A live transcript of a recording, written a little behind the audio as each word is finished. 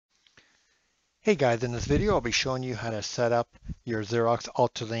Hey guys, in this video I'll be showing you how to set up your Xerox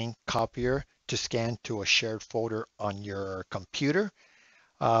Altalink copier to scan to a shared folder on your computer.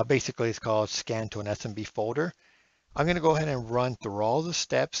 Basically it's called scan to an SMB folder. I'm going to go ahead and run through all the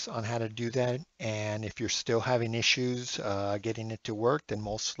steps on how to do that, and if you're still having issues getting it to work, then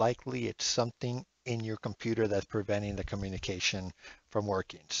most likely it's something in your computer that's preventing the communication from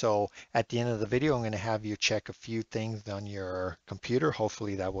working. So at the end of the video, I'm going to have you check a few things on your computer.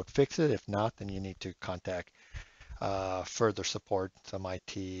 Hopefully that would fix it. If not, then you need to contact further support, some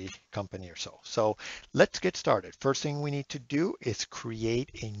IT company or so. So let's get started. First thing we need to do is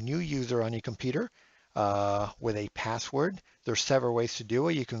create a new user on your computer with a password. There's several ways to do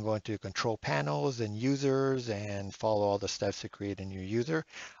it. You can go into control panels and users and follow all the steps to create a new user.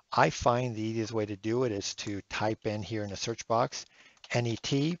 I find the easiest way to do it is to type in here in the search box,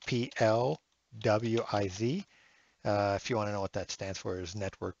 NETPLWIZ. If you want to know what that stands for, is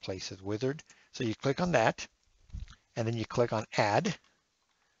Network Places Wizard. So you click on that, and then you click on Add.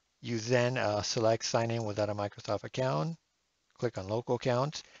 You then select Sign in without a Microsoft account. Click on Local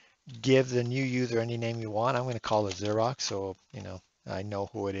Accounts. Give the new user any name you want. I'm going to call it Xerox, so I know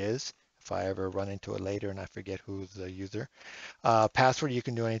who it is if I ever run into it later and I forget who's the user. Password, you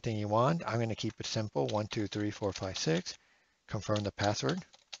can do anything you want. I'm going to keep it simple. 1, 2, 3, 4, 5, 6. Confirm the password.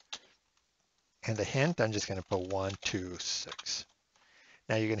 And the hint, I'm just going to put 1, 2, 6.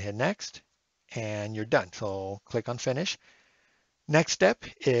 Now you're going to hit next and you're done. So click on finish. Next step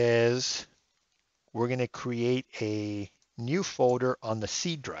is we're going to create a new folder on the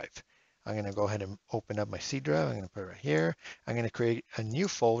C drive. I'm going to go ahead and open up my C drive. I'm going to put it right here. I'm going to create a new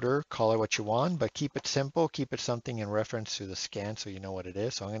folder, call it what you want, but keep it simple. Keep it something in reference to the scan so you know what it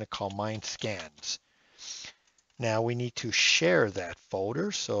is. So I'm going to call mine scans. Now we need to share that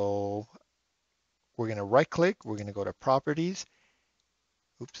folder. So we're going to right click. We're going to go to properties.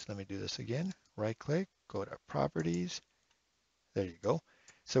 Oops, let me do this again. Right click, go to properties. There you go.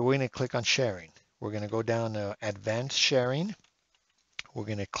 So we're going to click on sharing. We're going to go down to advanced sharing. We're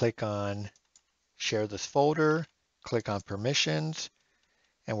going to click on share this folder, click on permissions,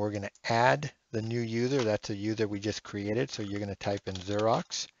 and we're going to add the new user. That's a user we just created. So you're going to type in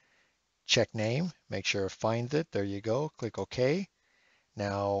Xerox, check name, make sure it finds it. There you go. Click OK.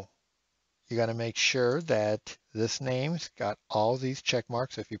 Now you got to make sure that this name's got all these check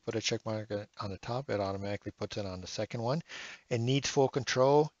marks. If you put a check mark on the top, it automatically puts it on the second one. It needs full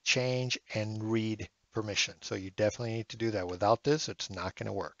control, change, and read permission. So you definitely need to do that. Without this, it's not going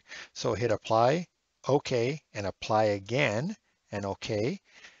to work. So hit apply, OK, and apply again, and OK.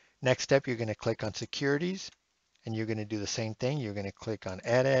 Next step, you're going to click on securities, and you're going to do the same thing. You're going to click on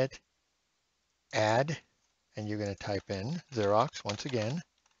edit, add, and you're going to type in Xerox once again,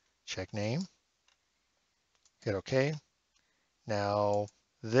 check name, hit OK. Now,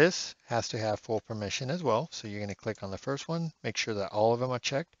 this has to have full permission as well. So you're going to click on the first one, make sure that all of them are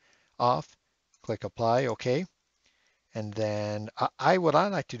checked off, click apply, OK. And then what I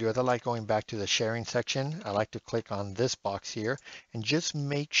like to do is I like going back to the sharing section. I like to click on this box here and just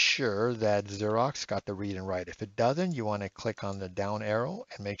make sure that Xerox got the read and write. If it doesn't, you want to click on the down arrow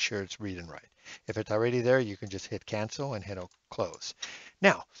and make sure it's read and write. If it's already there, you can just hit cancel and hit close.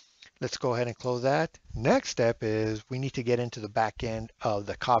 Now, let's go ahead and close that. Next step is we need to get into the back end of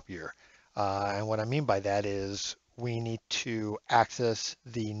the copier. And what I mean by that is we need to access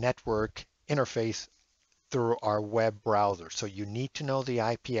the network interface through our web browser. So you need to know the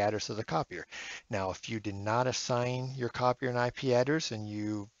IP address of the copier. Now, if you did not assign your copier an IP address and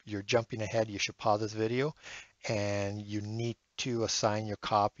you're jumping ahead, you should pause this video and you need to assign your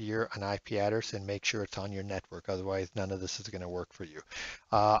copier an IP address and make sure it's on your network. Otherwise, none of this is going to work for you.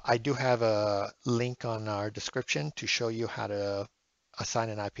 I do have a link on our description to show you how to assign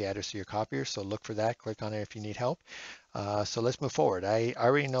an IP address to your copier. So look for that. Click on it if you need help. So let's move forward. I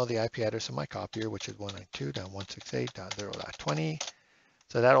already know the IP address of my copier, which is 192.168.0.20.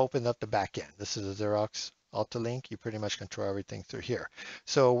 So that opens up the back end. This is a Xerox Altalink. You pretty much control everything through here.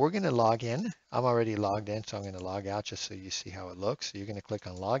 So we're going to log in. I'm already logged in, so I'm going to log out just so you see how it looks. So you're going to click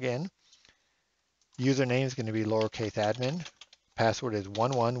on log in. Username is going to be lowercase admin. Password is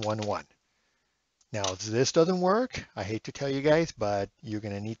 1111. Now, if this doesn't work, I hate to tell you guys, but you're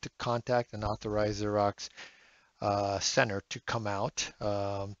going to need to contact an authorized Xerox center to come out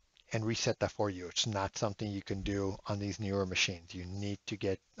and reset that for you. It's not something you can do on these newer machines. You need to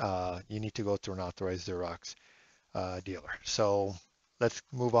go through an authorized Xerox dealer. So let's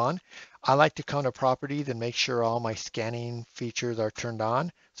move on. I like to come to properties and make sure all my scanning features are turned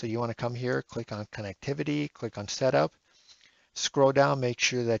on. So you want to come here, click on connectivity, click on setup, scroll down, make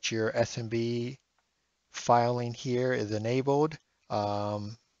sure that your SMB filing here is enabled.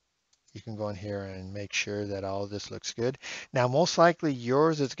 You can go in here and make sure that all of this looks good. Now, most likely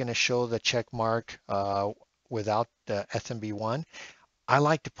yours is going to show the check mark without the SMB1. I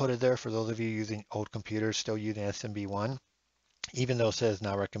like to put it there for those of you using old computers, still using SMB1, even though it says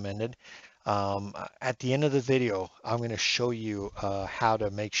not recommended. At the end of the video, I'm going to show you how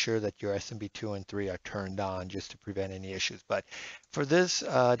to make sure that your SMB2 and 3 are turned on just to prevent any issues. But for this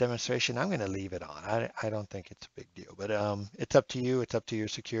demonstration, I'm going to leave it on. I don't think it's a big deal, but it's up to you. It's up to your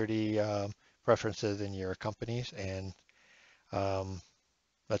security preferences in your companies, and um,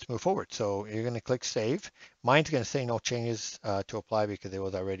 let's move forward. So you're going to click Save. Mine's going to say no changes to apply because it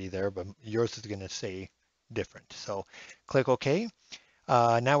was already there, but yours is going to say different. So click OK.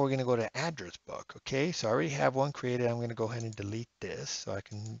 Now we're going to go to address book. Okay, so I already have one created. I'm going to go ahead and delete this so I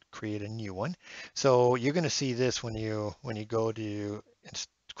can create a new one. So you're going to see this when you go to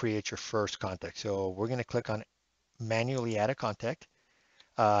create your first contact. So we're going to click on manually add a contact.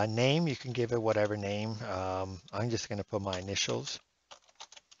 Name, you can give it whatever name. I'm just going to put my initials.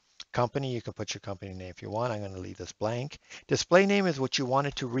 Company, you can put your company name if you want. I'm going to leave this blank. Display name is what you want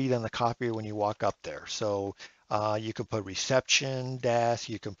it to read on the copier when you walk up there. So you can put reception desk,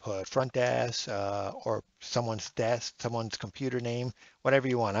 you can put front desk, or someone's desk, someone's computer name, whatever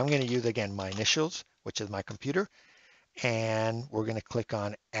you want. I'm going to use, again, my initials, which is my computer. And we're going to click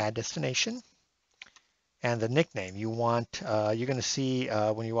on Add Destination. And the nickname you want, you're going to see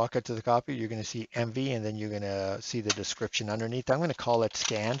when you walk up to the copier, you're going to see MV, and then you're going to see the description underneath. I'm going to call it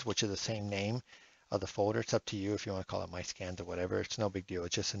scans, which is the same name of the folder. It's up to you if you want to call it my scans or whatever. It's no big deal.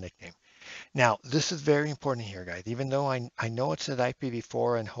 It's just a nickname. Now, this is very important here, guys. Even though I know it says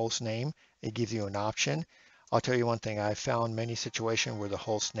IPv4 and host name, it gives you an option. I'll tell you one thing. I've found many situations where the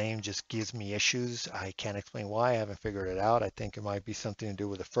host name just gives me issues. I can't explain why. I haven't figured it out. I think it might be something to do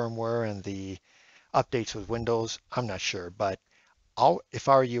with the firmware and the updates with Windows. I'm not sure, but if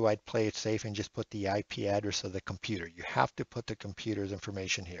I were you, I'd play it safe and just put the IP address of the computer. You have to put the computer's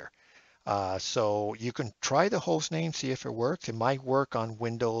information here. So you can try the host name, see if it works. It might work on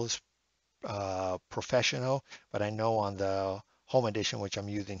Windows Professional, but I know on the Home Edition, which I'm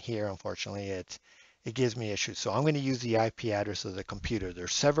using here, unfortunately, it gives me issues. So I'm going to use the IP address of the computer.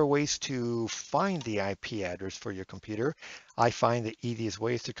 There's several ways to find the IP address for your computer. I find the easiest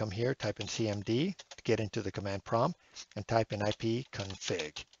way is to come here, type in CMD, get into the command prompt, and type in IP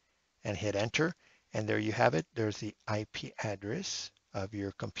config, and hit enter. And there you have it. There's the IP address of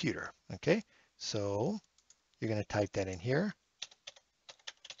your computer. Okay, so you're going to type that in here.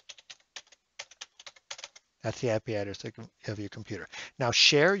 That's the IP address of your computer. Now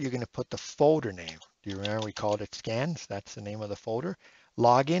share, you're going to put the folder name. Do you remember we called it scans? That's the name of the folder.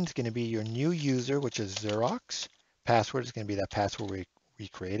 Login is going to be your new user, which is Xerox. Password is going to be that password we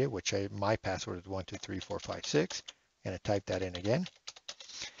created, which my password is 123456. I'm going to type that in again.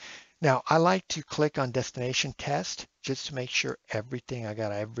 Now I like to click on destination test just to make sure I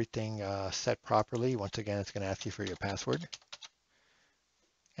got everything set properly. Once again, it's going to ask you for your password.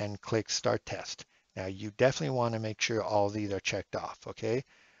 And click start test. Now you definitely want to make sure all these are checked off, okay?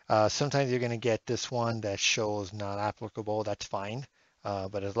 Sometimes you're going to get this one that shows not applicable. That's fine.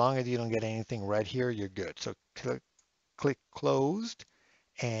 But as long as you don't get anything red here, you're good. So click closed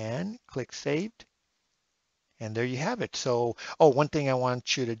and click saved. And there you have it. So, one thing I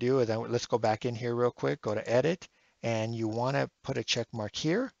want you to do is let's go back in here real quick, go to edit, and you want to put a check mark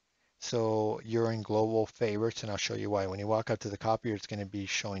here. So you're in global favorites, and I'll show you why. When you walk up to the copier, it's going to be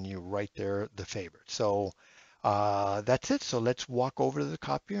showing you right there the favorites. So that's it. So let's walk over to the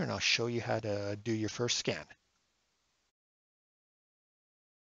copier, and I'll show you how to do your first scan.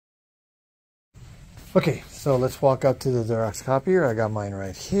 Okay, so let's walk up to the Xerox copier. I got mine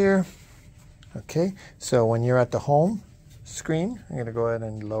right here. Okay, so when you're at the home screen, I'm going to go ahead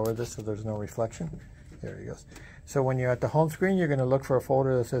and lower this so there's no reflection. There he goes. So when you're at the home screen, you're going to look for a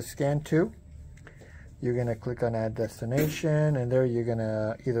folder that says Scan To. You're going to click on Add Destination, and there you're going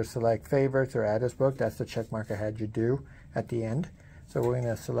to either select Favorites or Address Book. That's the check mark I had you do at the end. So we're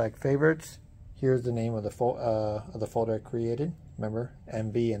going to select Favorites. Here's the name of the folder I created. Remember,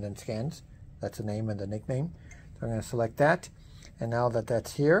 MB and then Scans. That's the name and the nickname. So I'm going to select that. And now that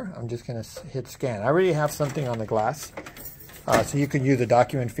that's here, I'm just going to hit Scan. I already have something on the glass. So you can use the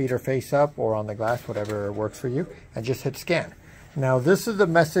document feeder face up or on the glass, whatever works for you, and just hit Scan. Now this is the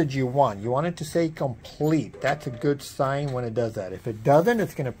message you want. You want it to say complete. That's a good sign when it does that. If it doesn't,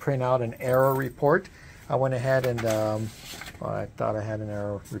 it's going to print out an error report. I went ahead and, well, I thought I had an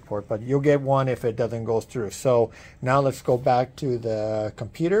error report, but you'll get one if it doesn't go through. So now let's go back to the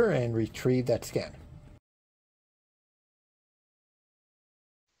computer and retrieve that scan.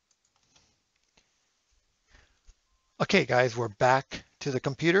 Okay guys, we're back to the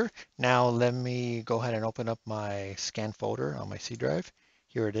computer. Now let me go ahead and open up my scan folder on my C drive.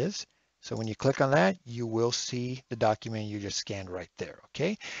 Here it is. So when you click on that, you will see the document you just scanned right there,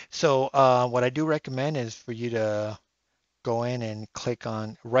 okay? So what I do recommend is for you to go in and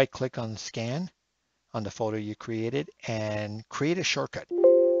right click on scan on the folder you created and create a shortcut.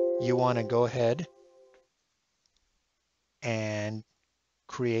 You want to go ahead and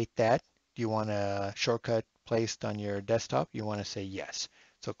create that. Do you want a shortcut placed on your desktop? You want to say yes.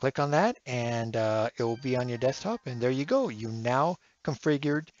 So click on that and it will be on your desktop, and there you go. You now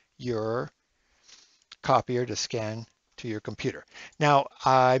configured your copier to scan to your computer. Now,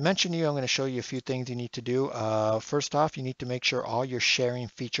 I mentioned to you I'm going to show you a few things you need to do. First off, you need to make sure all your sharing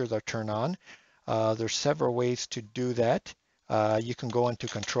features are turned on. There's several ways to do that. You can go into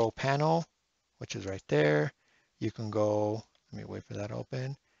Control Panel, which is right there. You can go, let me wait for that to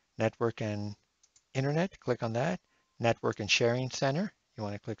open, Network and Internet, click on that. Network and Sharing Center, you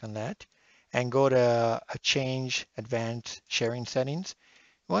want to click on that. And go to Change Advanced Sharing Settings.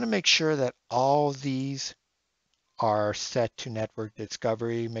 You want to make sure that all these are set to network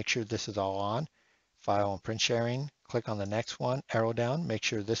discovery. Make sure this is all on. File and print sharing. Click on the next one, arrow down. Make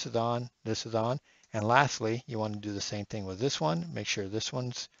sure this is on, this is on. And lastly, you want to do the same thing with this one. Make sure this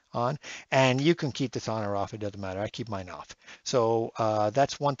one's on. And you can keep this on or off. It doesn't matter. I keep mine off. So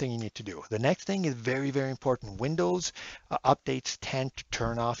that's one thing you need to do. The next thing is very, very important. Windows updates tend to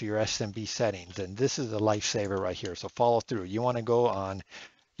turn off your SMB settings. And this is a lifesaver right here. So follow through. You want to go on,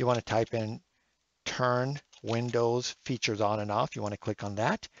 you want to type in turn Windows features on and off. You want to click on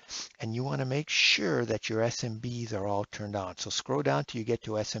that, and you want to make sure that your SMBs are all turned on. So scroll down till you get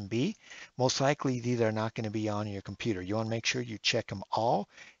to SMB. Most likely these are not going to be on your computer. You want to make sure you check them all,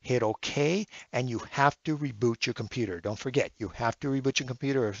 hit OK, and you have to reboot your computer. Don't forget, you have to reboot your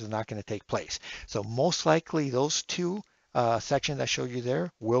computer or it's not going to take place. So most likely those two sections I showed you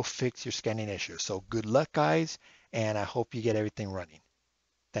there will fix your scanning issue. So good luck, guys, and I hope you get everything running.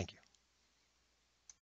 Thank you.